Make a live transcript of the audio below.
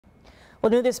Well,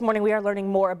 new this morning, we are learning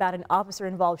more about an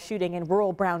officer-involved shooting in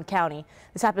rural Brown County.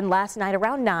 This happened last night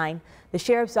around 9. The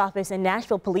Sheriff's Office and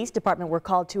Nashville Police Department were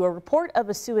called to a report of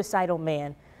a suicidal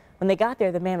man. When they got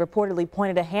there, the man reportedly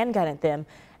pointed a handgun at them,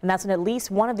 and that's when at least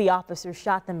one of the officers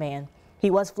shot the man. He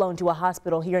was flown to a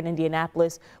hospital here in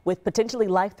Indianapolis with potentially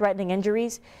life-threatening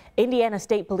injuries. Indiana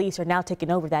State Police are now taking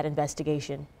over that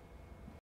investigation.